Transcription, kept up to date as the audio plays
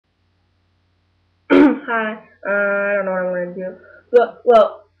hi, I don't know what I'm gonna do.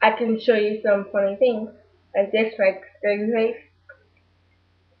 Well, I can show you some funny things. Like this, like scary face.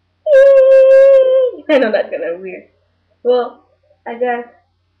 I know that's gonna be weird. Well, I guess,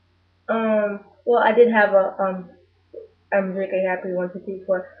 well, I did have a, I'm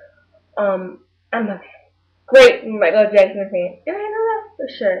jkhappy1234. I'm a great Michael Jackson fan. And I know that for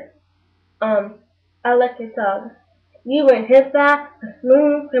sure. I like your song. You and his side, a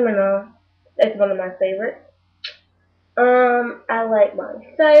smooth criminal. That's one of my favorites. I like Miley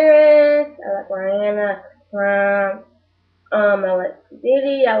Cyrus. I like Rihanna. I like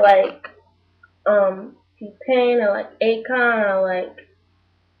Diddy. I like T-Pain. I like Akon. I like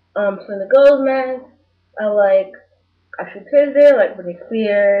Selena Gomez. I like Ashley Tisdale. I like Britney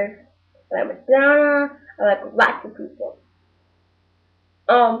Spears. I like Madonna. I like lots of people.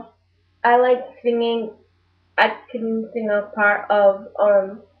 I like singing. I can sing a part of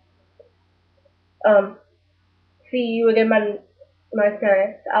um see you again my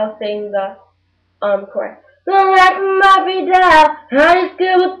parents. I'll sing the chorus. Don't like my be down, how you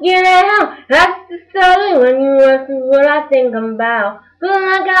still looking out? That's the story when you ask me what I think about. Feel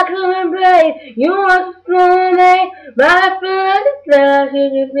like I couldn't play, you want to slow me, but I feel like the stars you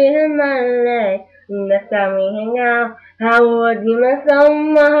just in my leg. Next time we hang out, I would give myself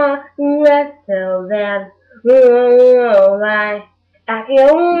my heart, let's tell that. Why I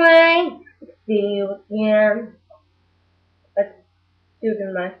can't wait to see you again. Let's do the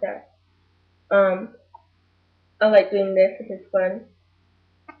master. I like doing this, it's fun.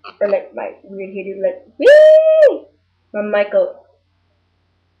 Or like my weird hair, like wee! My Michael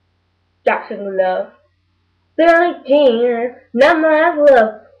Jackson love. Billie Jean, not my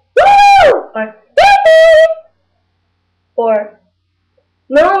love. Woo! Or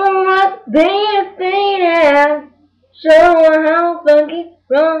no one must be a thing. Show how funky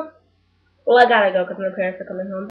wrong. Well, I gotta go because my parents are coming home.